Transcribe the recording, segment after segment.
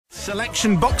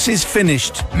Selection boxes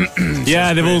finished.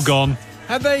 Yeah, they've all gone.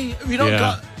 Have they? Have you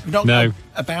not got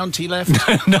a bounty left?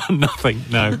 No, nothing.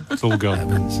 No, it's all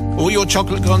gone. All your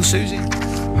chocolate gone, Susie?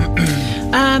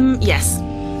 Yes.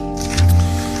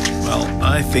 Well,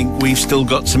 I think we've still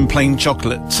got some plain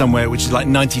chocolate somewhere, which is like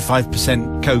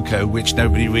 95% cocoa, which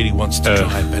nobody really wants to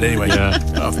try. But anyway,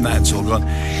 apart from that, it's all gone.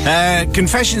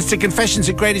 Confessions to confessions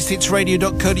at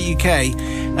greatesthitsradio.co.uk.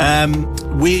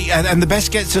 And the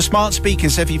best gets a smart speaker,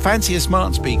 so if you fancy a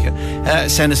smart speaker,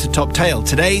 send us a top tale.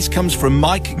 Today's comes from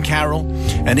Mike and Carol,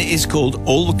 and it is called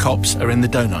All the Cops Are in the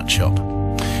Donut Shop.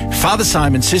 Father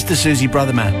Simon, Sister Susie,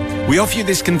 Brother Matt, we offer you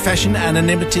this confession.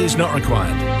 Anonymity is not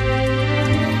required.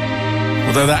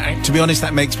 Although, that, to be honest,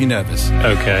 that makes me nervous.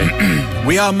 Okay.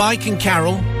 We are Mike and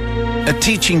Carol, a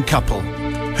teaching couple,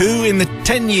 who in the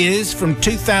 10 years from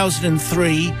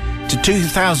 2003 to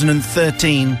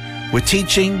 2013 were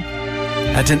teaching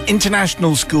at an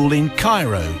international school in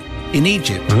Cairo, in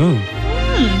Egypt.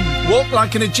 Walk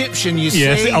like an Egyptian, you see.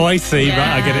 Yes, oh, I see. Yes.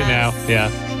 Right, I get it now. Yeah.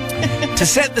 To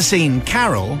set the scene,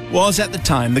 Carol was at the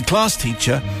time the class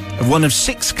teacher of one of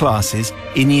 6 classes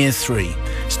in Year 3.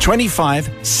 It's 25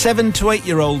 7 to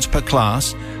 8-year-olds per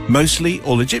class, mostly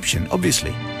all Egyptian,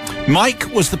 obviously. Mike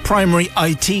was the primary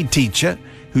IT teacher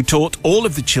who taught all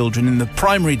of the children in the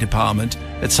primary department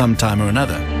at some time or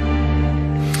another.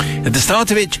 At the start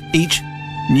of each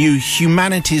new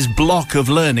humanities block of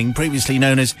learning, previously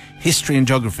known as history and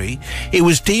geography, it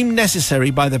was deemed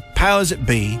necessary by the powers that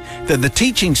be that the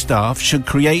teaching staff should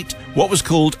create what was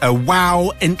called a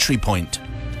WOW entry point.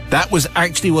 That was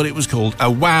actually what it was called,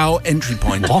 a WOW entry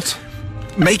point. What?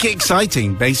 Make it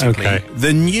exciting, basically. Okay.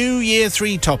 The new Year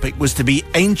 3 topic was to be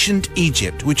Ancient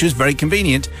Egypt, which was very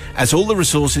convenient, as all the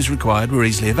resources required were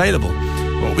easily available.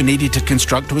 What we needed to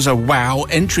construct was a WOW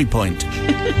entry point.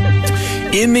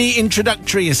 In the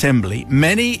introductory assembly,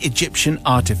 many Egyptian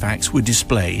artifacts were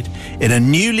displayed in a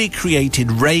newly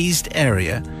created raised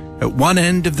area at one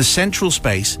end of the central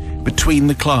space between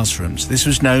the classrooms. This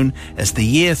was known as the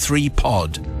Year 3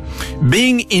 pod.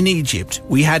 Being in Egypt,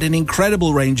 we had an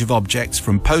incredible range of objects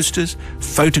from posters,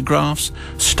 photographs,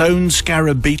 stone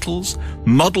scarab beetles,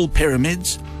 model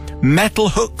pyramids, metal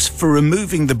hooks for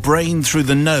removing the brain through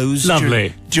the nose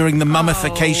during the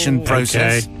mummification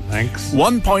process. Okay, thanks.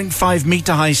 1.5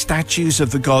 meter high statues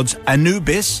of the gods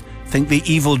Anubis, think the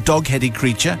evil dog-headed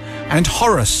creature, and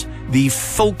Horus, the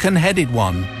falcon-headed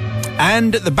one.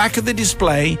 And at the back of the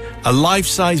display, a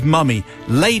life-size mummy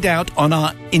laid out on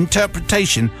our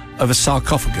interpretation of a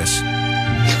sarcophagus.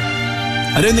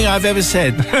 I don't think I've ever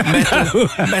said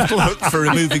metal hook for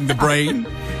removing the brain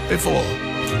before.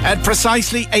 At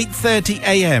precisely 8:30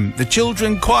 a.m., the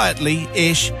children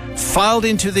quietly-ish filed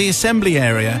into the assembly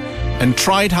area and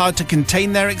tried hard to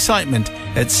contain their excitement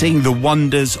at seeing the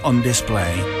wonders on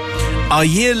display. Our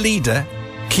year leader,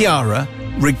 Chiara,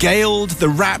 regaled the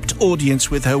rapt audience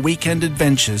with her weekend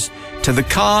adventures to the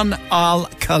Khan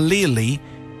al-Khalili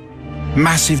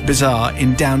Massive Bazaar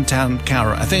in downtown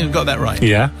Cairo. I think I've got that right.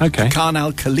 Yeah, okay. The Khan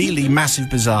al-Khalili Massive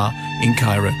Bazaar in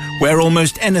Cairo, where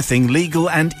almost anything legal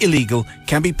and illegal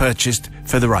can be purchased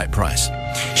for the right price.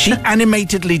 She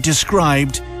animatedly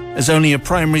described, as only a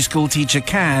primary school teacher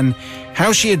can,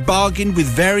 how she had bargained with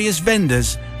various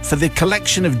vendors for the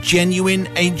collection of genuine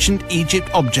ancient Egypt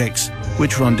objects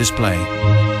which were on display.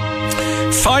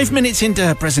 5 minutes into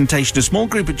her presentation, a small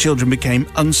group of children became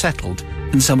unsettled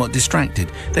and somewhat distracted.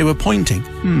 They were pointing,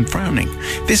 frowning.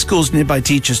 This caused nearby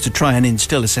teachers to try and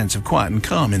instill a sense of quiet and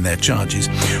calm in their charges.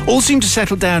 All seemed to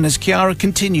settle down as Chiara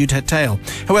continued her tale.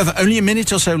 However, only a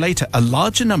minute or so later, a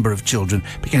larger number of children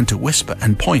began to whisper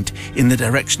and point in the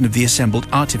direction of the assembled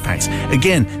artifacts.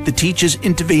 Again, the teachers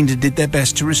intervened and did their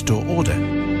best to restore order.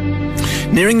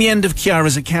 Nearing the end of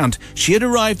Chiara's account, she had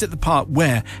arrived at the part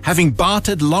where, having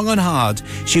bartered long and hard,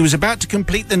 she was about to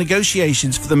complete the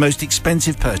negotiations for the most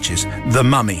expensive purchase, the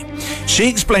mummy. She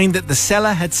explained that the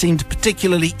seller had seemed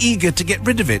particularly eager to get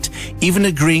rid of it, even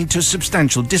agreeing to a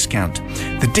substantial discount.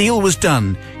 The deal was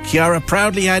done. Chiara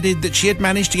proudly added that she had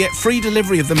managed to get free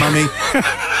delivery of the mummy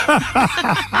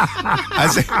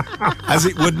as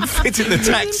it wouldn't fit in the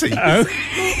taxi. Oh,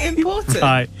 Important.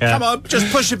 right, yeah. Come on,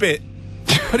 just push a bit.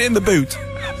 Put it in the boot.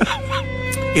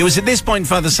 It was at this point,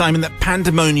 Father Simon, that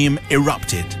pandemonium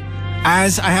erupted.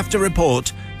 As I have to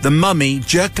report, the mummy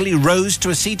jerkily rose to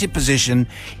a seated position,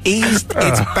 eased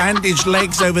its bandaged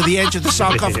legs over the edge of the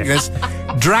sarcophagus,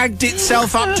 dragged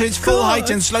itself up to its full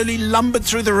height and slowly lumbered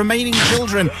through the remaining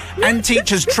children and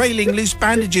teachers trailing loose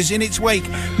bandages in its wake.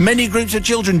 Many groups of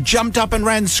children jumped up and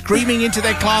ran, screaming into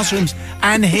their classrooms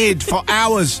and hid for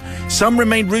hours. Some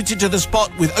remained rooted to the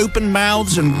spot with open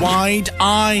mouths and wide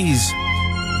eyes.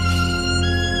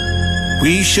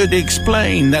 We should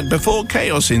explain that before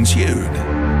chaos ensued,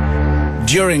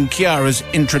 during Chiara's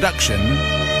introduction,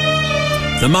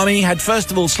 the mummy had first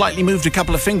of all slightly moved a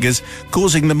couple of fingers,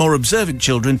 causing the more observant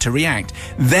children to react.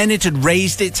 Then it had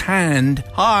raised its hand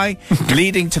high,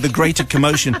 leading to the greater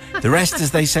commotion. The rest,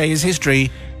 as they say, is history.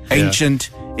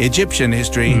 Ancient Egyptian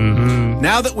history.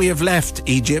 Now that we have left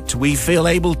Egypt, we feel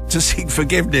able to seek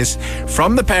forgiveness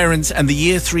from the parents and the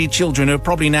year 3 children who are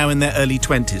probably now in their early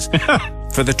 20s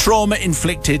for the trauma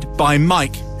inflicted by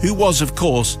Mike, who was, of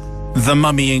course, the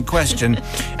mummy in question,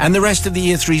 and the rest of the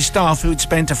year 3 staff who had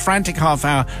spent a frantic half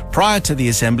hour prior to the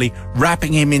assembly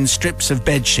wrapping him in strips of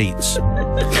bed sheets.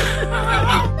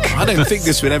 I don't think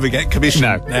this would ever get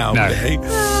commissioned now.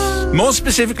 More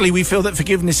specifically, we feel that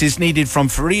forgiveness is needed from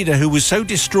Farida, who was so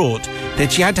distraught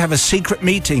that she had to have a secret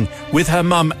meeting with her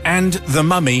mum and the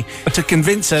mummy to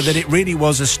convince her that it really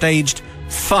was a staged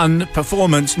fun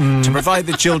performance to provide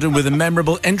the children with a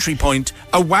memorable entry point,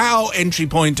 a wow entry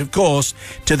point, of course,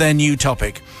 to their new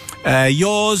topic.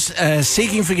 Yours,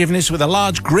 seeking forgiveness with a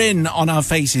large grin on our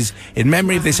faces in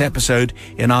memory of this episode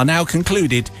in our now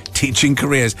concluded teaching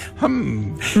careers.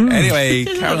 Anyway,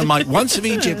 Carol and Mike, once of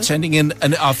Egypt, sending in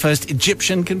our first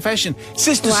Egyptian confession.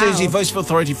 Sister Susie, voice of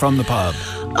authority from the pub.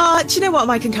 Do you know what,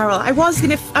 Mike and Carol? I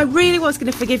really was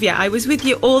gonna forgive you. I was with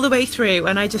you all the way through,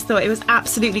 and I just thought it was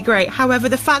absolutely great. However,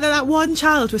 the fact that one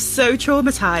child was so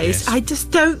traumatized, I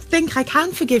just don't think I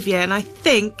can forgive you, and I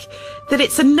think that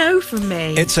it's a no from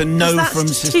me. It's a no from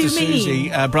Sister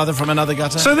Susie, brother from another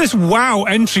gutter. So this wow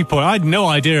entry point, I had no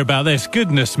idea about this.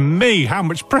 Goodness me, how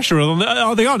much pressure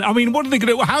are they on? I mean, what are they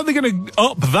going to? How are they going to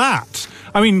up that?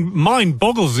 I mean, mind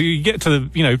boggles. You get to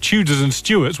the, Tudors and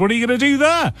Stuarts. What are you going to do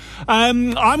there?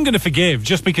 I'm going to forgive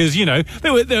just because, they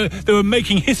were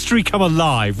making history come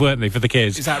alive, weren't they, for the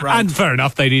kids? Is that right? And fair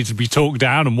enough, they needed to be talked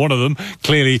down, and one of them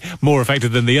clearly more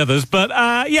effective than the others. But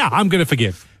yeah, I'm going to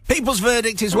forgive. People's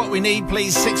verdict is what we need,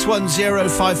 please.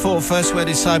 61054. First word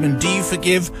is Simon. Do you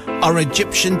forgive our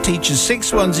Egyptian teachers?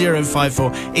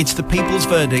 61054. It's the people's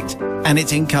verdict, and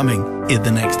it's incoming in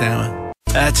the next hour.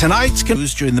 Tonight's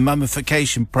news during the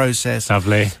mummification process.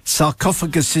 Lovely.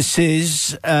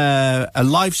 Sarcophaguses, a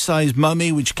life-size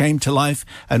mummy which came to life,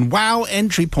 and wow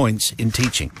entry points in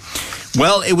teaching.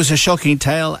 Well, it was a shocking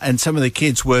tale, and some of the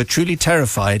kids were truly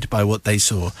terrified by what they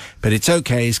saw. But it's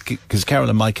okay, because Carol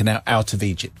and Mike are now out of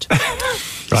Egypt.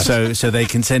 Right. So they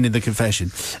can send in the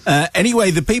confession.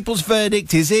 Anyway, the people's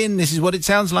verdict is in. This is what it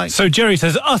sounds like. So Jerry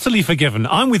says, utterly forgiven.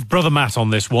 I'm with Brother Matt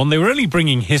on this one. They were only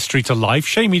bringing history to life.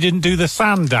 Shame he didn't do the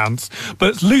sand dance.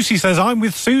 But Lucy says, I'm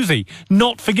with Susie.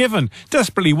 Not forgiven.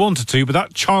 Desperately wanted to, but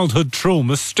that childhood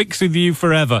trauma sticks with you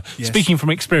forever. Yes. Speaking from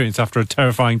experience after a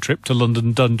terrifying trip to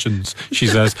London dungeons, she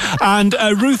says. And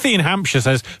Ruthie in Hampshire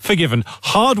says, forgiven.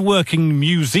 Hard-working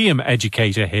museum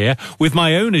educator here with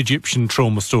my own Egyptian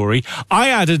trauma story.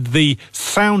 I added the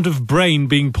sound of brain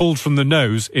being pulled from the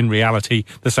nose, in reality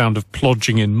the sound of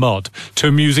plodging in mud, to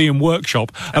a museum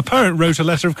workshop. A parent wrote a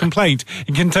letter of complaint.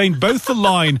 It contained both the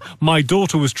line, my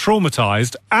daughter was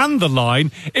traumatised, and the line,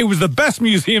 it was the best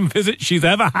museum visit she's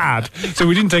ever had. So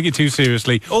we didn't take it too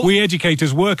seriously. We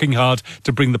educators working hard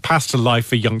to bring the past to life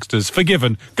for youngsters.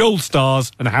 Forgiven. Gold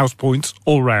stars and house points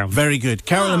all round. Very good.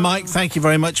 Carol and Mike, thank you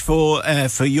very much for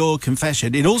your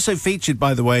confession. It also featured,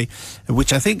 by the way,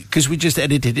 which I think, because we just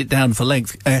edited it down for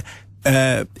length,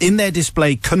 in their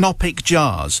display, canopic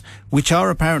jars, which are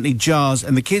apparently jars,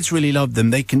 and the kids really loved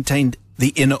them. They contained the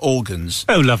inner organs.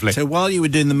 Oh, lovely. So while you were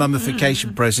doing the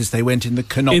mummification process, they went in the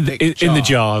canopic jar. In the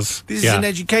jars. This is an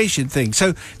education thing.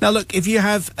 So now look, if you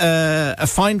have a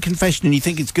fine confession and you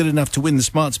think it's good enough to win the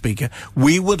smart speaker,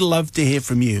 we would love to hear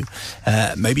from you.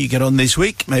 Maybe you get on this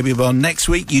week, maybe on next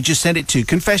week. You just send it to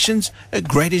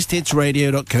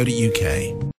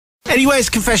confessions@greatesthitsradio.co.uk. Anyway, it's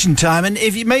confession time, and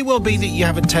it may well be that you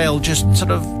have a tale just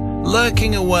sort of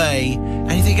lurking away,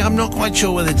 and you think, I'm not quite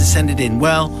sure whether to send it in.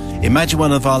 Well, imagine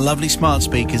one of our lovely smart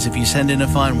speakers. If you send in a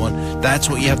fine one, that's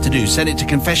what you have to do. Send it to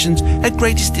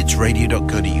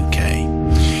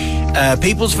confessions@greatesthitsradio.co.uk.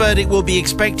 People's verdict will be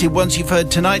expected once you've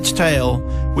heard tonight's tale,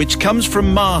 which comes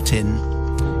from Martin.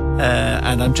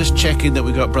 And I'm just checking that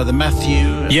we've got Brother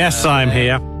Matthew. Yes, I'm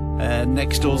here.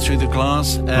 Next door through the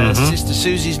class. Sister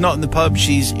Susie's not in the pub.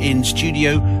 She's in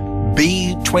studio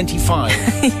B25.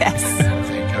 Yes. I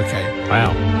think. Okay.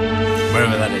 Wow.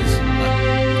 Wherever that is.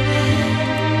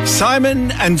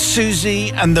 Simon and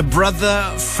Susie and the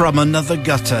brother from another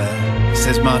gutter,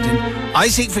 says Martin. I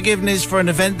seek forgiveness for an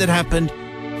event that happened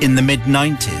in the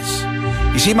mid-90s.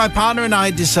 You see, my partner and I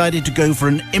decided to go for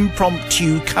an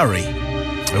impromptu curry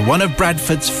at one of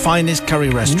Bradford's finest curry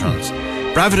restaurants.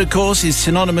 Bradford, of course, is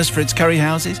synonymous for its curry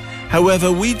houses.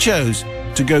 However, we chose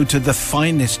to go to the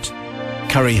finest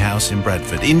curry house in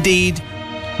Bradford. Indeed,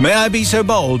 may I be so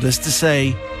bold as to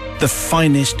say, the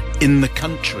finest in the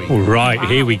country. All right,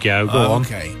 here we go. Go on.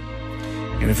 Okay.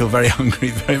 You're going to feel very hungry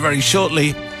very, very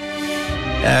shortly.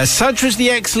 Such was the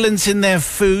excellence in their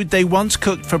food, they once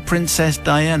cooked for Princess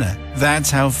Diana. That's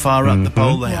how far up the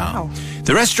pole they are.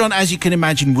 The restaurant, as you can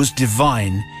imagine, was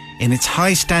divine in its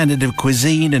high standard of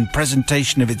cuisine and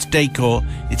presentation of its decor,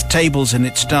 its tables and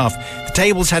its staff. The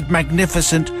tables had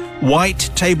magnificent white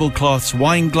tablecloths,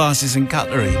 wine glasses and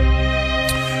cutlery.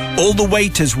 All the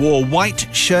waiters wore white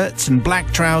shirts and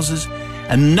black trousers,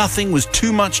 and nothing was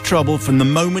too much trouble from the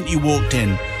moment you walked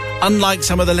in, unlike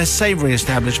some of the less savoury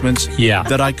establishments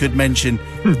that I could mention.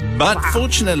 But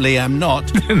fortunately, I'm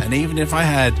not, and even if I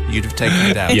had, you'd have taken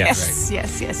it out. Yes.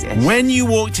 When you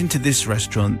walked into this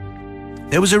restaurant,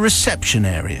 there was a reception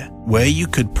area where you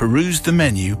could peruse the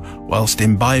menu whilst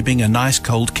imbibing a nice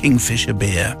cold Kingfisher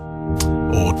beer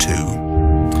or two.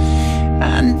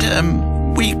 And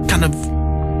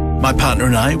my partner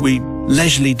and I, we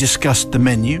leisurely discussed the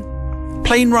menu.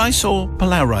 Plain rice or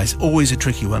palau rice, always a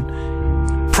tricky one.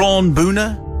 Prawn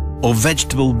bhuna or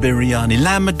vegetable biryani,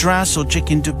 lamb madras or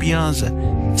chicken to piazza.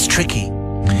 It's tricky.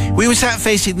 We were sat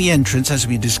facing the entrance as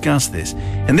we discussed this,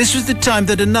 and this was the time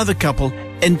that another couple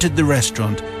entered the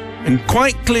restaurant, and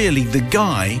quite clearly the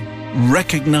guy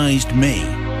recognized me.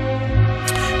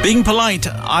 Being polite,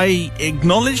 I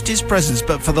acknowledged his presence,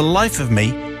 but for the life of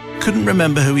me, couldn't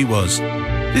remember who he was.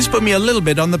 This put me a little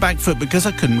bit on the back foot because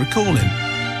I couldn't recall him.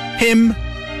 Him,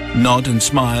 nod and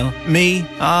smile. Me,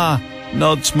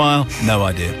 nod, smile, no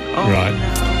idea. Right.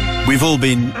 No. We've all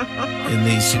been in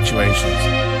these situations.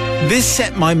 This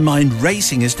set my mind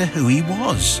racing as to who he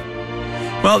was.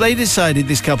 Well, they decided,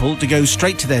 this couple, to go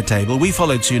straight to their table. We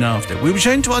followed soon after. We were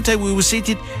shown to our table. We were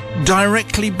seated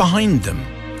directly behind them,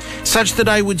 such that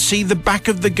I would see the back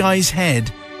of the guy's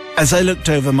head as I looked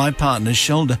over my partner's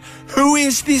shoulder. Who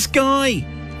is this guy?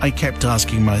 I kept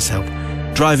asking myself,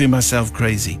 driving myself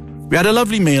crazy. We had a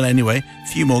lovely meal anyway, a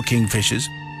few more Kingfishers.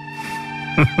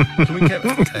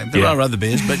 There are other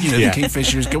beers, but the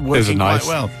Kingfisher is working quite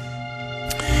well.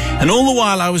 And all the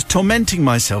while I was tormenting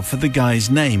myself for the guy's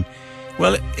name.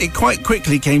 Well, it quite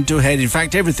quickly came to a head. In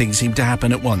fact, everything seemed to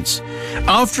happen at once.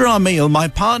 After our meal, my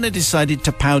partner decided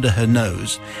to powder her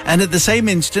nose, and at the same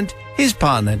instant, his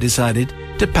partner decided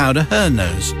to powder her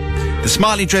nose. The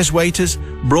smartly dressed waiters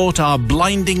brought our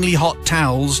blindingly hot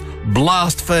towels,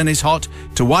 blast furnace hot,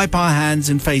 to wipe our hands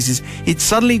and faces. It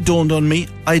suddenly dawned on me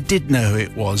I did know who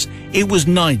it was. It was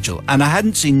Nigel, and I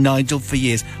hadn't seen Nigel for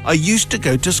years. I used to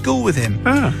go to school with him.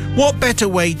 What better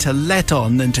way to let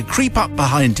on than to creep up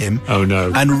behind him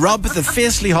and rub the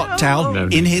fiercely hot towel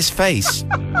in his face?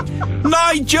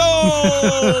 Nigel!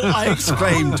 I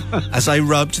exclaimed as I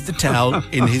rubbed the towel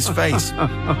in his face.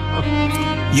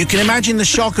 You can imagine the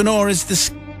shock and awe as the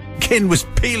skin was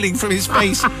peeling from his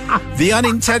face. The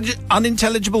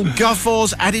unintelligible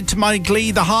guffaws added to my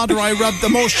glee. The harder I rubbed, the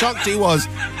more shocked he was.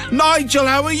 Nigel,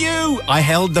 how are you? I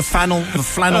held the flannel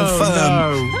firm.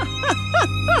 No.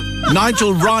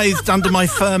 Nigel writhed under my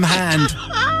firm hand.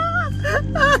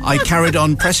 I carried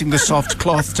on pressing the soft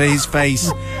cloth to his face.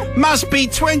 Must be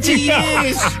 20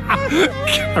 years.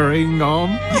 Carrying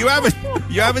on.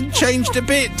 You haven't changed a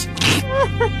bit.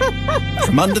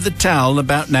 From under the towel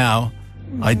about now,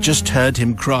 I just heard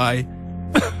him cry,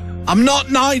 I'm not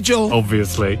Nigel.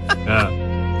 Obviously. Yeah.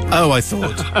 Oh, I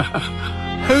thought.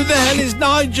 Who the hell is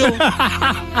Nigel?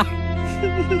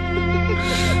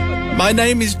 My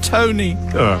name is Tony.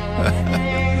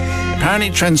 Apparently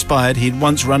it transpired he'd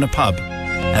once run a pub,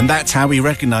 and that's how he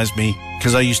recognised me,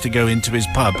 because I used to go into his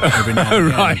pub every now and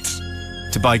again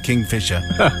to buy Kingfisher.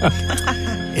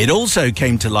 It also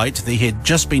came to light that he had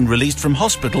just been released from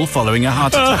hospital following a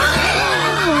heart attack.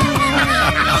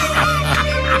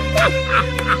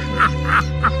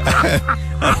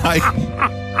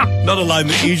 Not a line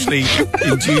that usually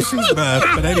induces mirth,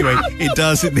 but anyway, it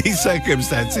does in these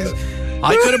circumstances.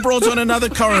 I could have brought on another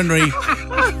coronary.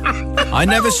 I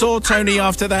never saw Tony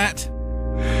after that,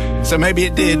 so maybe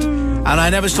it did. And I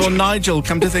never saw Nigel,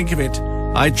 come to think of it.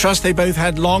 I trust they both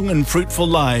had long and fruitful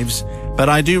lives, but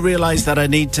I do realise that I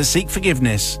need to seek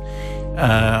forgiveness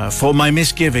for my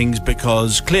misgivings,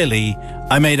 because clearly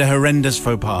I made a horrendous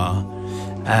faux pas,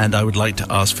 and I would like to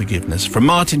ask forgiveness from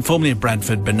Martin, formerly of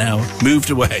Bradford, but now moved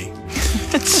away.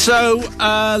 So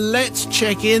let's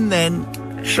check in then.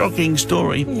 Shocking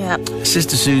story. Yeah.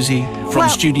 Sister Susie from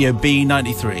Studio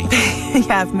B93.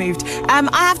 Yeah, I've moved. I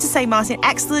have to say, Martin,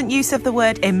 excellent use of the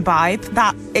word imbibe.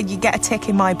 That you get a tick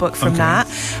in my book from that.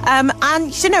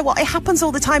 And you know what? It happens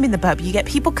all the time in the pub. You get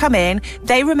people come in,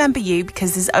 they remember you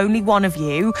because there's only one of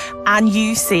you, and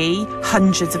you see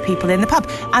hundreds of people in the pub,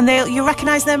 and you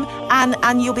recognise them,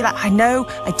 and you'll be like, I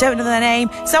don't know their name.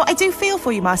 So I do feel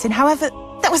for you, Martin. However,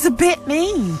 that was a bit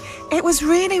mean. It was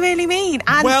really, really mean.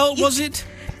 And was it?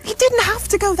 You didn't have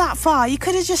to go that far. You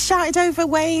could have just shouted over,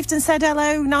 waved and said,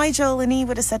 hello, Nigel, and he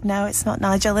would have said, no, it's not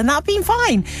Nigel, and that'd been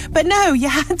fine. But no, you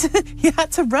had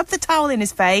to rub the towel in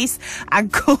his face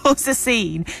and cause a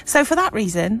scene. So for that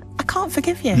reason, I can't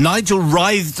forgive you. Nigel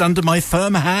writhed under my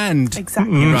firm hand.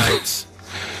 Exactly. Right.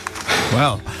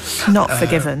 Well. Not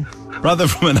forgiven. Brother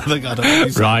from another gutter.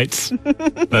 Right.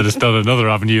 Let us down another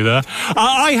avenue there.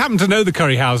 I happen to know the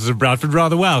curry houses of Bradford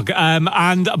rather well, but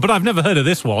I've never heard of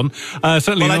this one.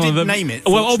 Certainly I none of didn't them. name it.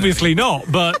 Well, obviously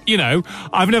not, but,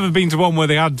 I've never been to one where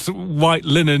they had white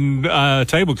linen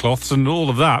tablecloths and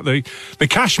all of that. The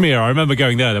cashmere, I remember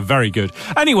going there. They're very good.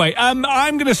 Anyway, I'm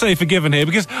going to say forgiven here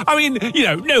because,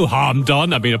 no harm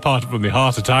done. Apart from the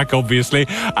heart attack, obviously.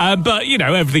 But,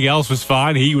 everything else was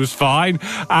fine. He was fine.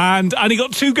 And he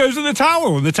got 2 goes at the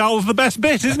towel, and the towel's the best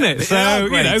bit, isn't it? So,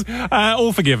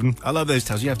 all forgiven. I love those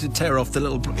towels. You have to tear off the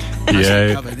little...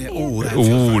 Yeah. Oh,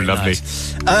 lovely.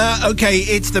 Nice. Okay,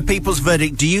 it's the people's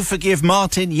verdict. Do you forgive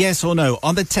Martin, yes or no?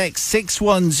 On the text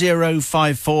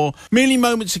 61054. Merely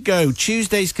moments ago,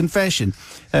 Tuesday's confession,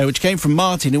 which came from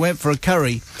Martin, who went for a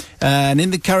curry. And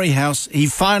in the curry house, he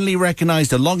finally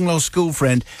recognised a long-lost school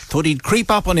friend, thought he'd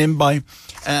creep up on him by...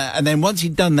 and then once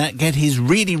he'd done that, get his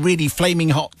really, really flaming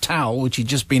hot towel, which he'd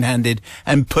just been handed,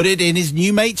 and put it in his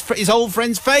his old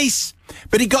friend's face.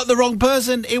 But he got the wrong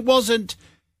person. It wasn't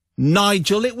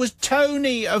Nigel. It was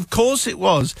Tony. Of course it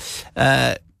was.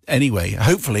 Anyway,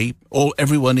 hopefully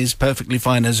everyone is perfectly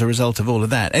fine as a result of all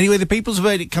of that. Anyway, the people's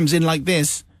verdict comes in like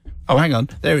this. Oh, hang on.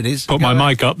 There it is. Put my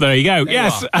mic up. There you go.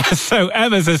 Yes. So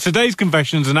Emma says, today's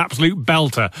confession's an absolute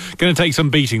belter. Going to take some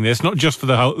beating this, not just for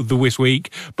the this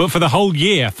week, but for the whole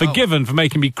year. Forgiven for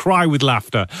making me cry with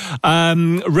laughter.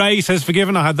 Ray says,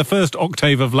 forgiven. I had the first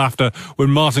octave of laughter when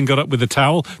Martin got up with the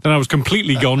towel. Then I was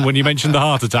completely gone when you mentioned the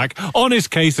heart attack. Honest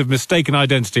case of mistaken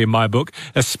identity in my book,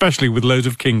 especially with loads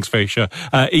of kingfisher.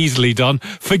 Easily done.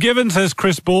 Forgiven, says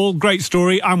Chris Ball. Great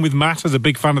story. I'm with Matt as a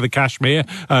big fan of the cashmere.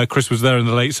 Chris was there in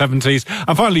the late 70s.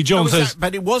 And finally, John says...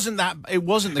 but it wasn't the cashmere. It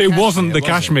wasn't the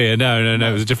cashmere. No,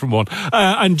 it was a different one.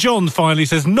 And John finally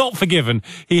says, not forgiven.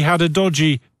 He had a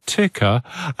dodgy ticker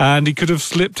and he could have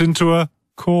slipped into a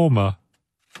korma.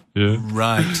 Yeah.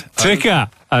 Right. Ticker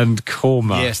and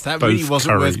korma. Yes, that really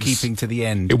wasn't worth keeping to the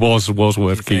end. It was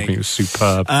worth keeping. It was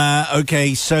superb.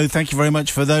 Okay, so thank you very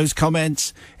much for those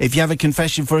comments. If you have a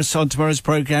confession for us on tomorrow's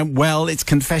programme, well, it's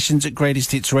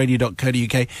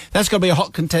confessions@greatesthitsradio.co.uk. That's going to be a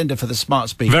hot contender for the smart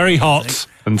speaker. Very hot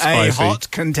and spicy. A hot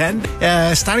contender.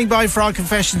 Standing by for our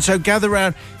confession, so gather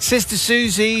round. Sister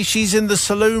Susie, she's in the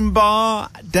saloon bar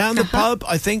down the pub,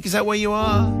 I think. Is that where you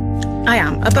are? I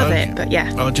am, above it, but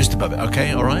yeah. Oh, just above it.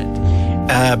 Okay, all right.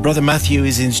 Brother Matthew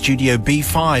is in Studio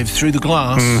B5 through the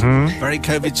glass. Very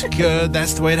COVID secure.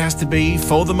 That's the way it has to be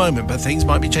for the moment, but things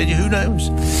might be changing. Who knows?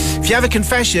 If you have a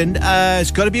confession, it's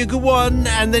got to be a good one,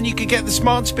 and then you could get the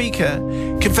smart speaker.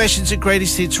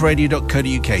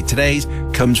 Confessions@greatesthitsradio.co.uk. Today's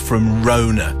comes from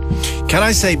Rona. Can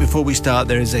I say before we start,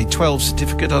 there is a 12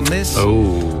 certificate on this?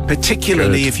 Oh,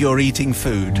 particularly good. If you're eating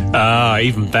food.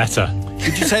 Even better.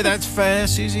 Would you say that's fair,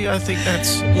 Susie? I think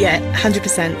that's... Yeah,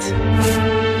 100%.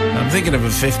 I'm thinking of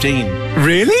a 15.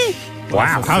 Really?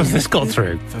 Wow, how's this got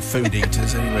through? For food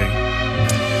eaters, anyway.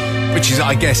 Which is,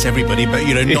 I guess, everybody, but,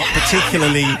 not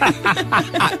particularly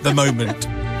at the moment.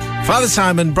 Father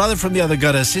Simon, brother from the other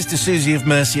gutter, Sister Susie of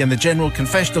Mercy, and the General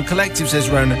Confessional Collective, says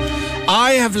Rona,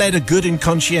 I have led a good and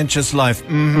conscientious life.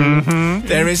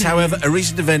 There is, however, a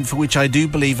recent event for which I do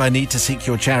believe I need to seek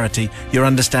your charity, your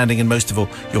understanding, and most of all,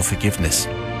 your forgiveness.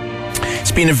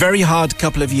 It's been a very hard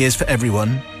couple of years for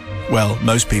everyone. Well,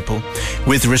 most people,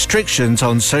 with restrictions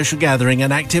on social gathering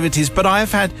and activities, but I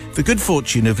have had the good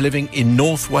fortune of living in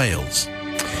North Wales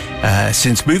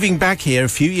since moving back here a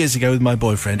few years ago with my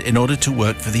boyfriend in order to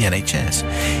work for the NHS.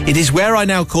 It is where I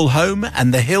now call home,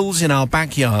 and the hills in our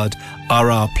backyard are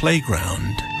our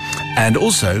playground, and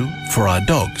also for our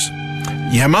dogs.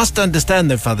 You must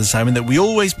understand, though, Father Simon, that we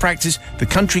always practice the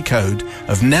country code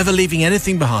of never leaving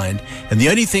anything behind, and the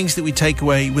only things that we take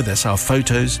away with us are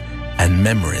photos and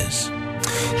memories.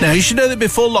 Now, you should know that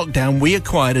before lockdown, we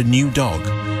acquired a new dog,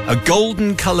 a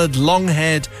golden-coloured,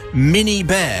 long-haired mini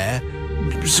bear,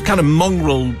 kind of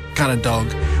mongrel kind of dog,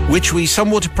 which we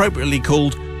somewhat appropriately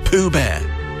called Pooh Bear.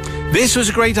 This was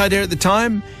a great idea at the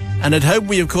time, and at home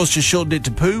we of course just shortened it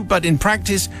to Pooh, but in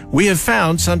practice we have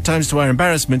found, sometimes to our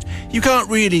embarrassment, you can't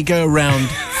really go around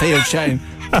field shouting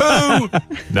Pooh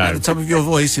at the top of your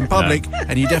voice in public,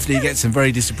 and you definitely get some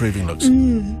very disapproving looks.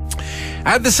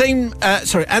 At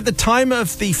the time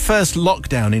of the first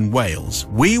lockdown in Wales,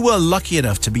 we were lucky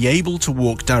enough to be able to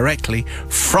walk directly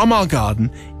from our garden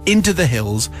into the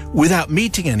hills without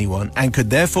meeting anyone, and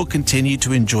could therefore continue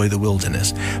to enjoy the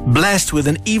wilderness, blessed with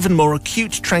an even more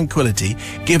acute tranquility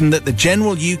given that the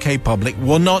general UK public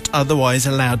were not otherwise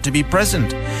allowed to be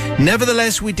present.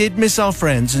 Nevertheless, we did miss our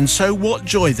friends, and so what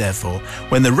joy, therefore,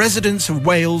 when the residents of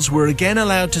Wales were again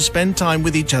allowed to spend time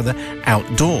with each other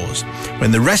outdoors,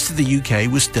 when the rest of the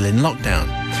UK was still in lockdown.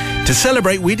 To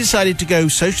celebrate, we decided to go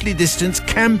socially distanced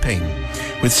camping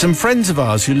with some friends of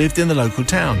ours who lived in the local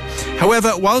town.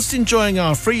 However, whilst enjoying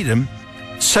our freedom,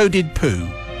 so did Pooh.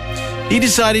 He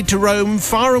decided to roam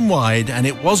far and wide, and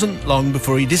it wasn't long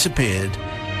before he disappeared,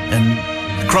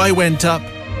 and the cry went up,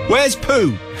 "Where's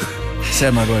Pooh?"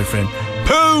 said my boyfriend.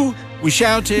 "Pooh!" we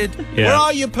shouted. "Where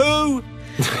are you, Pooh?"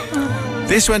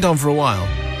 This went on for a while.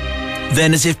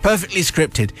 Then, as if perfectly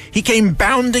scripted, he came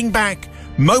bounding back,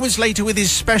 moments later with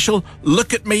his special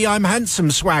 "look at me, I'm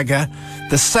handsome" swagger,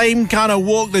 the same kind of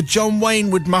walk that John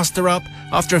Wayne would muster up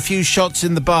after a few shots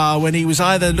in the bar when he was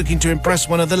either looking to impress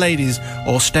one of the ladies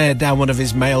or stared down one of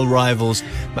his male rivals.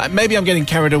 Maybe I'm getting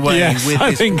carried away with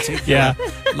this particular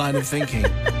line of thinking.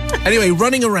 Anyway,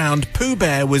 running around, Pooh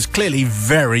Bear was clearly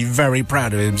very, very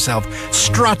proud of himself,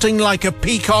 strutting like a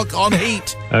peacock on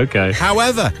heat. Okay.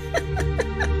 However,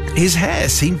 his hair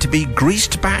seemed to be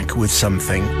greased back with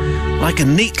something, like a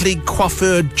neatly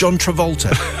coiffured John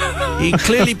Travolta. He'd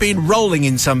clearly been rolling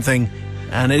in something,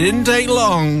 and it didn't take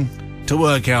long to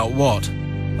work out what.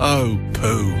 Oh,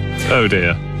 Pooh. Oh,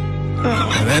 dear.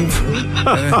 And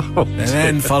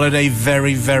then followed a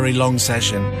very, very long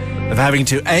session of having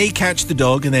to A, catch the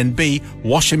dog, and then B,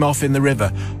 wash him off in the river,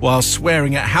 while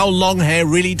swearing at how long hair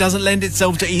really doesn't lend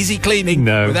itself to easy cleaning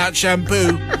without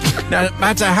shampoo. Now, no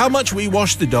matter how much we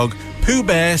washed the dog, Pooh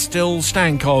Bear still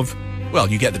stank of, well,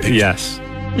 you get the picture. Yes.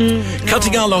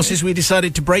 Cutting our losses, we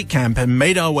decided to break camp and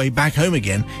made our way back home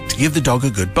again to give the dog a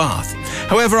good bath.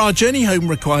 However, our journey home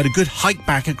required a good hike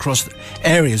back across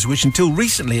areas which until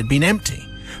recently had been empty,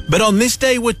 but on this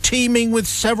day were teeming with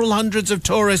several hundreds of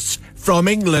tourists from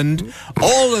England,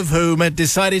 all of whom had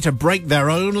decided to break their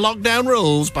own lockdown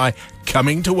rules by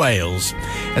coming to Wales.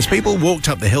 As people walked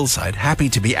up the hillside, happy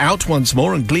to be out once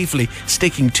more and gleefully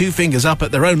sticking two fingers up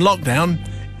at their own lockdown,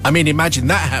 I mean, imagine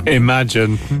that happening.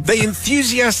 Imagine. They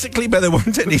enthusiastically, but there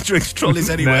weren't any drinks trolleys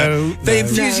anywhere. They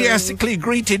enthusiastically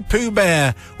greeted Pooh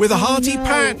Bear with a hearty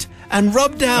pat and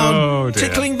rub down,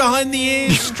 tickling behind the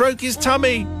ears, stroke his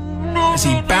tummy, as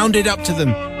he bounded up to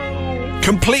them,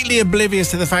 completely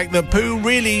oblivious to the fact that Pooh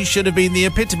really should have been the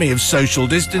epitome of social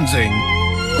distancing.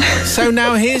 So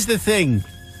now here's the thing.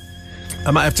 I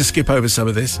might have to skip over some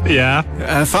of this. Yeah.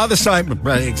 Father Simon,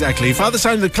 exactly. Father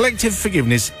Simon, the collective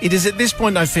forgiveness. It is at this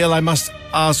point I feel I must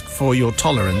ask for your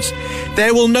tolerance.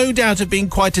 There will no doubt have been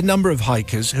quite a number of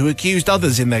hikers who accused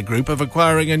others in their group of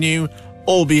acquiring a new,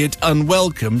 albeit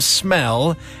unwelcome,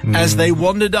 smell as they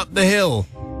wandered up the hill.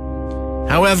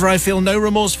 However, I feel no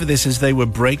remorse for this, as they were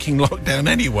breaking lockdown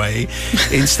anyway.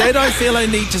 Instead, I feel I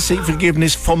need to seek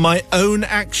forgiveness for my own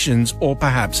actions, or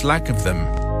perhaps lack of them.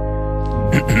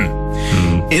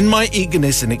 In my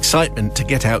eagerness and excitement to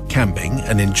get out camping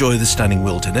and enjoy the stunning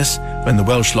wilderness when the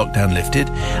Welsh lockdown lifted,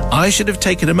 I should have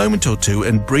taken a moment or two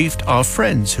and briefed our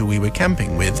friends who we were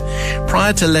camping with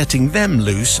prior to letting them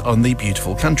loose on the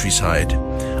beautiful countryside.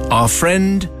 Our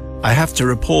friend, I have to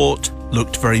report,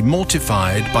 looked very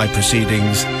mortified by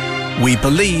proceedings. We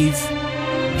believe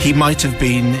he might have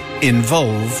been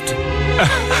involved.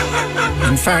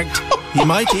 In fact, he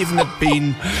might even have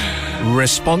been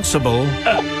responsible.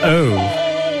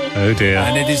 Oh dear.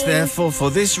 And it is therefore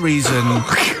for this reason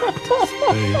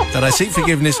that I seek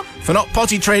forgiveness for not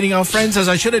potty training our friends as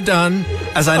I should have done,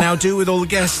 as I now do with all the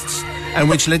guests, and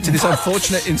which led to this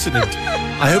unfortunate incident.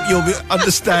 I hope you'll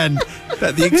understand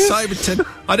that the excitement and,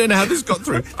 I don't know how this got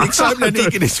through, the excitement and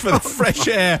eagerness for the fresh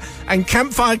air and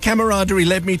campfire camaraderie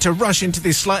led me to rush into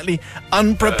this slightly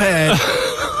unprepared,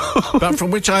 but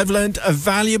from which I've learned a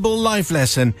valuable life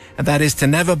lesson, and that is to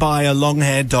never buy a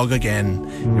long-haired dog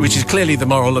again, which is clearly the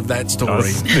moral of that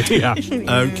story. Yeah.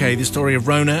 Okay, the story of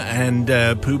Rona and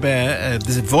Pooh Bear.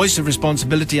 The voice of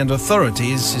responsibility and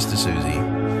authority is Sister Susie.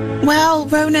 Well,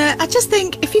 Rona, I just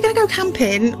think if you're going to go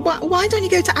camping, why don't you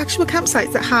go to actual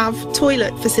campsites that have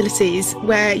toilet facilities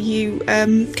where you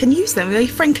can use them, where your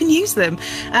friend can use them?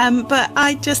 But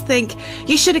I just think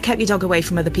you should have kept your dog away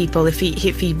from other people if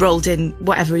he rolled in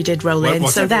whatever he did roll in.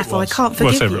 So therefore, I can't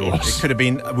forgive you. It could have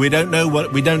been. We don't know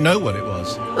what it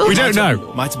was. We don't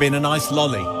know. Might have been a nice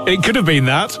lolly. It could have been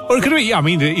that, or it could have been. I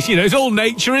mean, it's all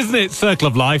nature, isn't it? Circle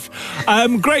of life.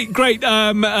 Great.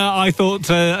 I thought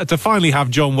to finally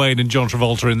have John Wayne and John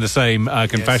Travolta in the same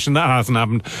confession. Yes. That hasn't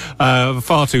happened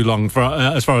far too long,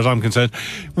 as far as I'm concerned.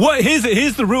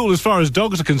 Here's the rule as far as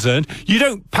dogs are concerned. You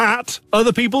don't pat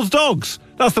other people's dogs.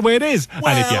 That's the way it is. Well,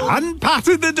 and if you hadn't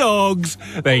patted the dogs,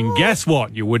 then guess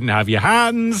what? You wouldn't have your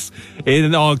hands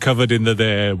covered in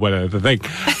the thing.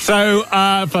 So,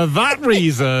 for that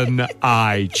reason,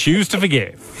 I choose to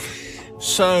forgive.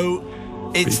 So,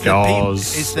 it's their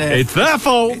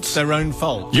fault. It's their own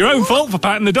fault. Your own fault for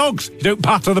patting the dogs. You don't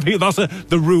pat other people. That's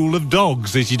the rule of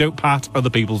dogs, is you don't pat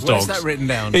other people's dogs. Where's that written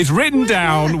down? It's written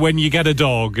down when you get a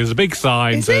dog. There's a big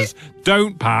sign says,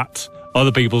 don't pat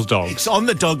other people's dogs. It's on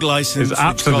the dog license. It's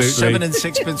absolutely. Which costs 7 and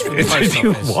 6pence from the post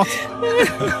office. What?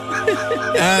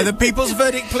 The people's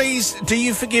verdict, please. Do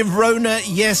you forgive Rona?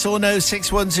 Yes or no?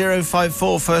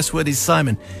 61054. First word is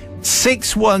Simon.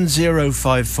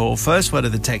 61054. First word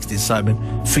of the text is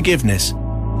Simon. Forgiveness.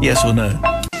 Yes or no?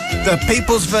 The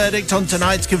people's verdict on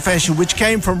tonight's confession, which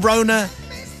came from Rona,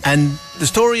 and the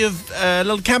story of a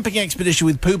little camping expedition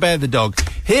with Pooh Bear the dog.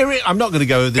 I'm not going to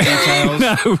go over the details.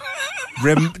 No.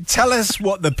 Tell us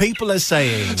what the people are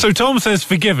saying. So Tom says,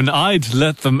 forgiven. I'd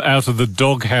let them out of the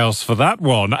doghouse for that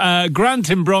one.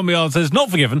 Grant in Bromyard says, not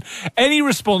forgiven. Any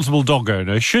responsible dog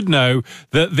owner should know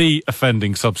that the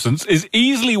offending substance is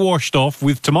easily washed off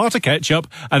with tomato ketchup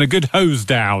and a good hose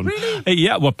down. Really?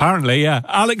 Yeah, well, apparently, yeah.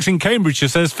 Alex in Cambridgeshire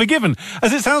says, forgiven,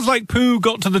 as it sounds like Pooh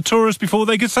got to the tourists before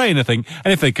they could say anything,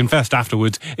 and if they confessed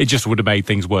afterwards, it just would have made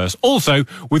things worse. Also,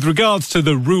 with regards to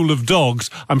the rule of dogs,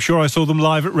 I'm sure I saw them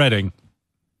live at Reading.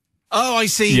 Oh, I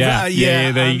see. Yeah,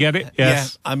 there you get it.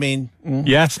 Yes. Yeah, I mean...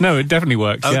 Yes, no, it definitely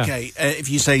works. Okay, if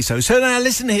you say so. So now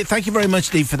listen here. Thank you very much,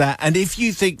 Steve, for that. And if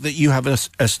you think that you have a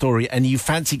story and you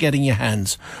fancy getting your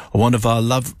hands on one of our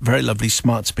very lovely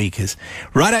smart speakers,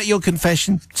 write out your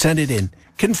confession, send it in.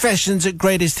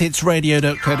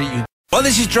 confessions@greatesthitsradio.co.uk. Well,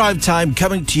 this is Drive Time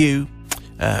coming to you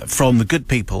from the good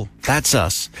people. That's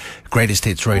us, Greatest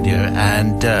Hits Radio.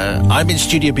 And I'm in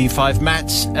Studio B5.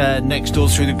 Matt's next door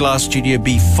through the glass, Studio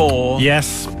B4.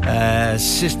 Yes.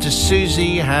 Sister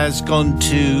Susie has gone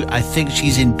to, I think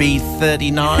she's in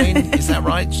B39. Is that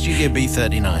right? Studio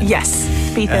B39. Yes,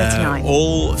 B39.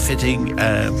 All fitting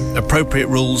appropriate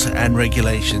rules and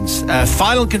regulations.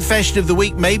 Final confession of the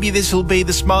week. Maybe this will be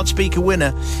the smart speaker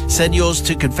winner. Send yours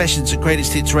to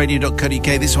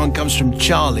confessions@greatesthitsradio.co.uk. This one comes from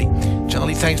Charlie.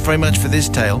 Charlie, thanks very much for this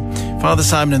tale. Father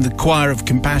Simon and the Choir of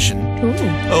Compassion. Ooh.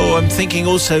 Oh, I'm thinking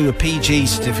also a PG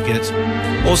certificate.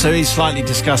 Also, he's slightly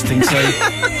disgusting, so...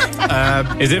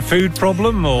 is it food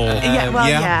problem, or...?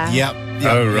 Yeah.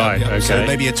 Oh, right, okay. So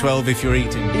maybe a 12 if you're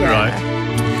eating. Yeah. Right.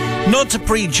 Not to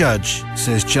prejudge,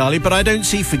 says Charlie, but I don't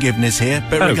see forgiveness here.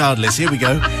 But regardless, here we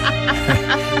go.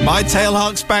 My tale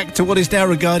harks back to what is now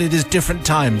regarded as different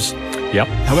times. Yep.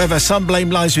 However, some blame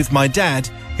lies with my dad,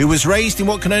 who was raised in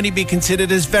what can only be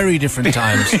considered as very different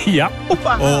times. Yep.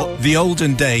 Wow. Or the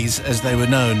olden days, as they were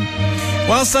known.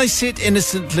 Whilst I sat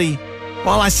innocently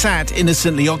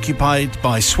occupied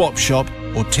by Swap Shop,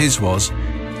 or Tiswas,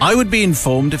 I would be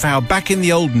informed of how back in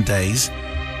the olden days,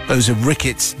 those of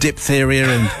rickets, diphtheria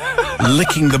and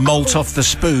licking the malt off the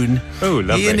spoon,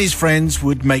 he and his friends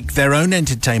would make their own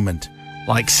entertainment,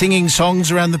 like singing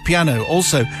songs around the piano,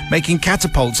 also making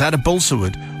catapults out of balsa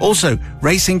wood, also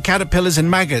racing caterpillars and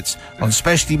maggots on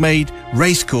specially made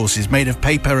race courses made of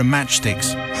paper and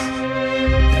matchsticks.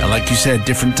 Yeah, like you said,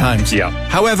 different times. Yeah.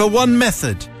 However, one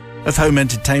method of home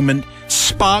entertainment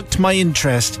sparked my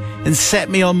interest and set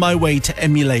me on my way to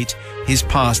emulate his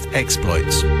past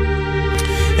exploits.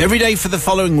 Every day for the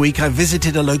following week, I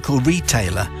visited a local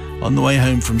retailer on the way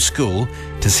home from school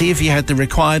to see if he had the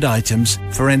required items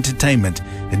for entertainment.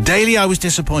 And daily I was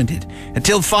disappointed,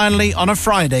 until finally, on a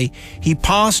Friday, he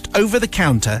passed over the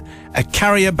counter a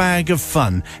carrier bag of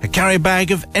fun, a carrier bag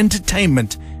of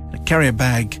entertainment, a carrier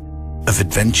bag of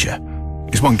adventure.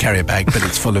 It's one carrier bag, but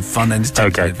it's full of fun,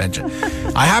 entertainment, and adventure.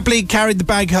 I happily carried the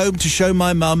bag home to show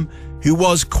my mum, who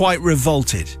was quite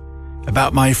revolted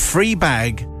about my free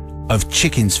bag of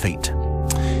chicken's feet.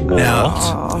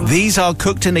 Now, these are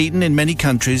cooked and eaten in many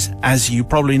countries, as you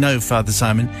probably know, Father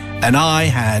Simon, and I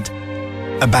had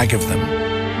a bag of them.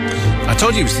 I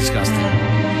told you it was disgusting.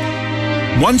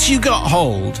 Once you got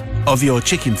hold of your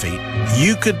chicken feet,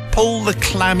 you could pull the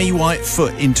clammy white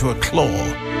foot into a claw.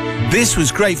 This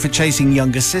was great for chasing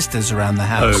younger sisters around the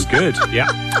house. Oh, good. Yeah.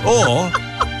 Or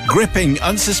gripping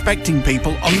unsuspecting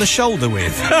people on the shoulder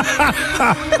with.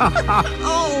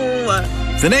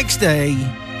 Oh! The next day,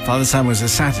 Father Sam, was a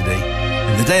Saturday,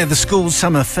 and the day of the school's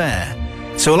summer fair.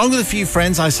 So along with a few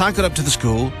friends, I cycled up to the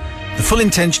school, the full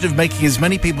intention of making as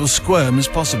many people squirm as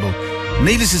possible.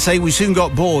 Needless to say, we soon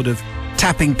got bored of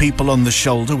tapping people on the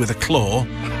shoulder with a claw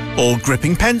or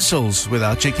gripping pencils with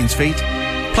our chicken's feet.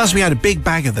 Plus, we had a big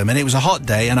bag of them, and it was a hot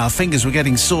day, and our fingers were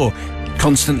getting sore,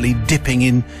 constantly dipping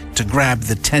in to grab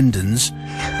the tendons.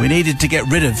 We needed to get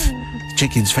rid of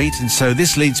chicken's feet, and so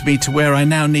this leads me to where I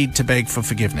now need to beg for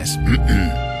forgiveness.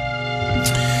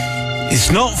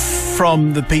 It's not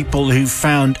from the people who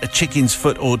found a chicken's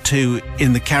foot or two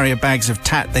in the carrier bags of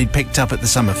tat they'd picked up at the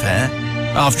summer fair.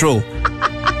 After all,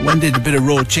 when did a bit of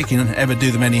raw chicken ever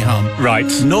do them any harm? Right.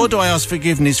 Nor do I ask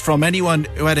forgiveness from anyone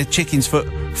who had a chicken's foot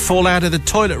fall out of the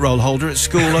toilet roll holder at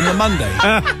school on the Monday.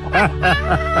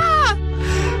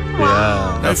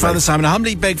 No, Father Simon, I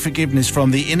humbly beg forgiveness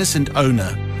from the innocent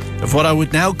owner of what I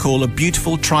would now call a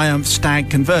beautiful Triumph Stag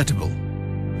convertible.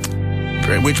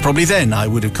 Which probably then I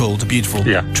would have called a beautiful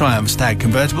Triumph Stag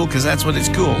convertible, because that's what it's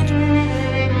called.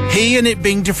 He, and it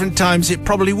being different times, it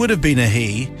probably would have been a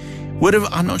he, would have,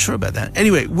 I'm not sure about that.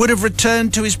 Anyway, would have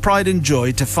returned to his pride and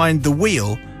joy to find the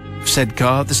wheel of said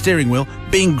car, the steering wheel,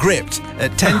 being gripped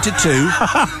at 10 to 2,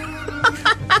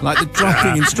 like the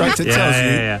driving instructor tells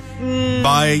you,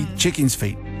 by chicken's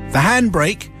feet. The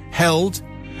handbrake held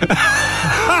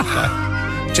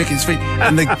chicken's feet,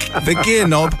 and the gear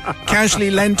knob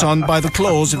casually leant on by the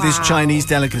claws of this Chinese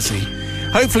delicacy.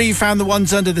 Hopefully you found the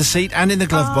ones under the seat and in the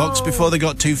glove box before they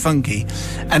got too funky.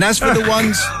 And as for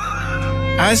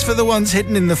the ones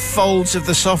hidden in the folds of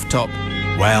the soft top,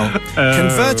 well,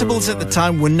 convertibles at the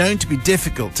time were known to be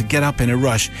difficult to get up in a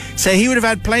rush, so he would have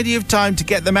had plenty of time to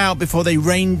get them out before they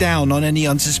rained down on any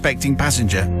unsuspecting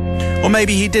passenger. Or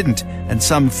maybe he didn't, and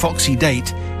some foxy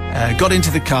date got into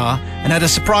the car and had a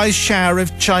surprise shower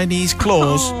of Chinese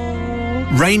claws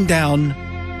rain down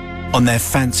on their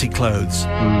fancy clothes.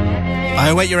 I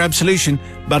await your absolution,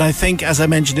 but I think, as I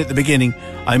mentioned at the beginning,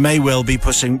 I may well be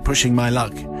pushing my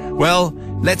luck. Well,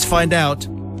 let's find out.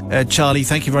 Charlie,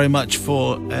 thank you very much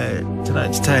for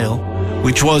tonight's tale,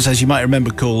 which was, as you might remember,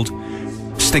 called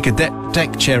Stick a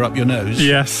Deck Chair Up Your Nose.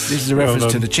 Yes. This is a reference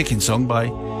to the chicken song by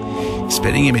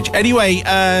Spitting Image. Anyway,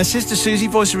 Sister Susie,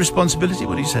 voice of responsibility,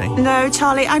 what do you say? No,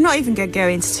 Charlie, I'm not even going to go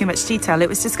into too much detail. It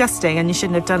was disgusting and you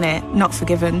shouldn't have done it. Not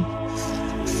forgiven.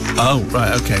 Oh,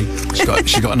 right, okay.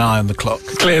 She got an eye on the clock.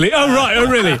 Clearly. Oh, right. Oh,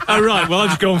 really? Oh, right. Well, I'll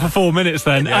just go on for 4 minutes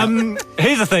then.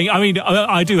 Here's the thing. I mean,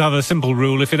 I do have a simple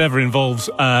rule. If it ever involves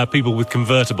people with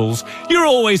convertibles, you're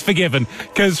always forgiven.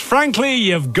 Because, frankly,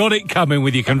 you've got it coming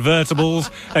with your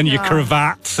convertibles and your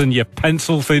cravats and your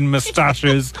pencil-thin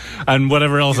moustaches and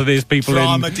whatever else it is people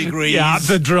drama degrees. Yeah,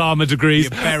 the drama degrees.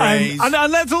 Your berets. And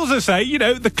let's also say, you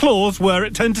know, the claws were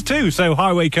at 10 to 2, so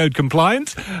highway code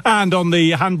compliant, and on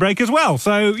the handbrake as well.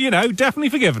 So, you know, definitely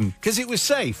forgiven. Because it was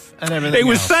safe and everything It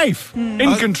was else. safe.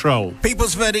 In control.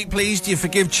 People's verdict, please. Do you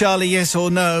forgive Charlie, yes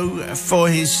or no, for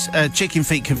his chicken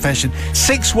feet confession?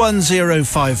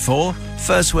 61054.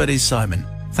 First word is Simon.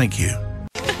 Thank you.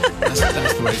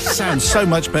 That's the way. It sounds so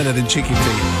much better than chicken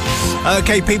feet.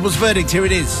 Okay, people's verdict, here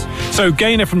it is. So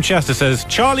Gaynor from Chester says,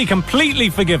 Charlie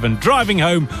completely forgiven, driving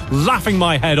home, laughing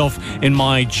my head off in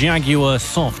my Jaguar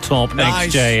soft top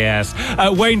Nice.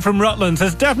 XJS. Wayne from Rutland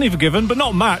says, definitely forgiven, but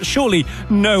not Matt. Surely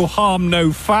no harm,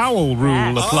 no foul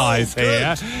rule applies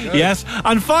here. Good. Yes.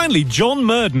 And finally, John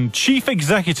Murden, Chief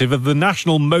Executive of the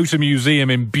National Motor Museum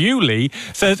in Bewley,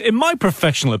 says, in my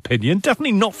professional opinion,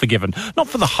 definitely not forgiven. Not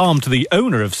for the harm to the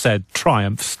owner of said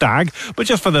Triumph Stag, but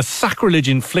just for the sacrilege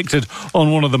inflicted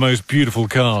on one of the most beautiful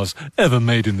cars ever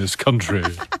made in this country.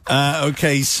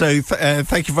 Okay, so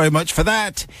thank you very much for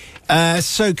that.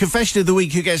 So, confession of the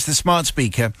week, who gets the smart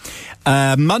speaker?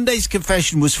 Monday's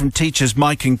confession was from teachers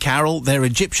Mike and Carol, their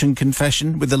Egyptian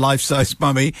confession with the life-size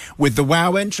mummy with the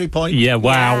wow entry point. Yeah,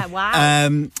 wow. Yeah,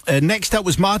 wow. Next up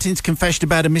was Martin's confession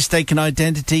about a mistaken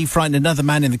identity, frightened another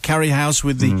man in the curry house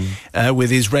with the with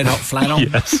his red-hot flannel.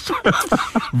 Yes.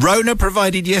 Rona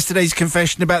provided yesterday's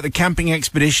confession about the camping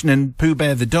expedition and Pooh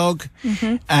Bear the dog.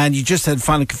 And you just had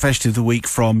final confession of the week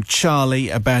from Charlie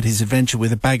about his adventure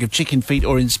with a bag of chicken feet,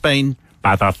 or in Spain,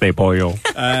 Patas de pollo.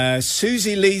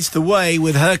 Susie leads the way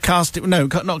with her casting. No,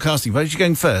 not casting vote. You're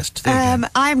going first. There you go.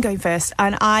 I'm going first,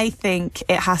 and I think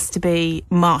it has to be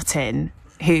Martin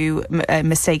who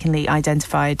mistakenly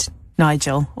identified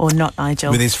Nigel, or not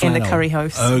Nigel, with his flannel. in the curry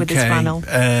house Okay. with his flannel.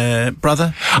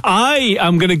 Brother? I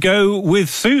am going to go with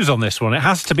Suze on this one. It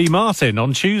has to be Martin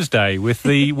on Tuesday with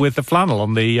the flannel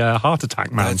on the heart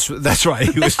attack man. That's right.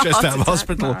 He was just out of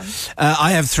hospital.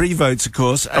 I have 3 votes, of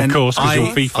course. And of course, because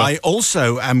you're FIFA. I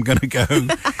also am going to go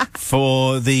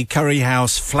for the Curry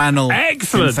House flannel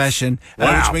confession,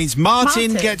 which means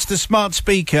Martin gets the smart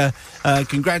speaker.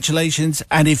 Congratulations.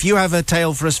 And if you have a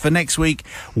tale for us for next week,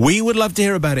 we would love to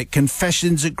hear about it.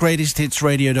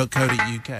 Confessions@greatesthitsradio.co.uk.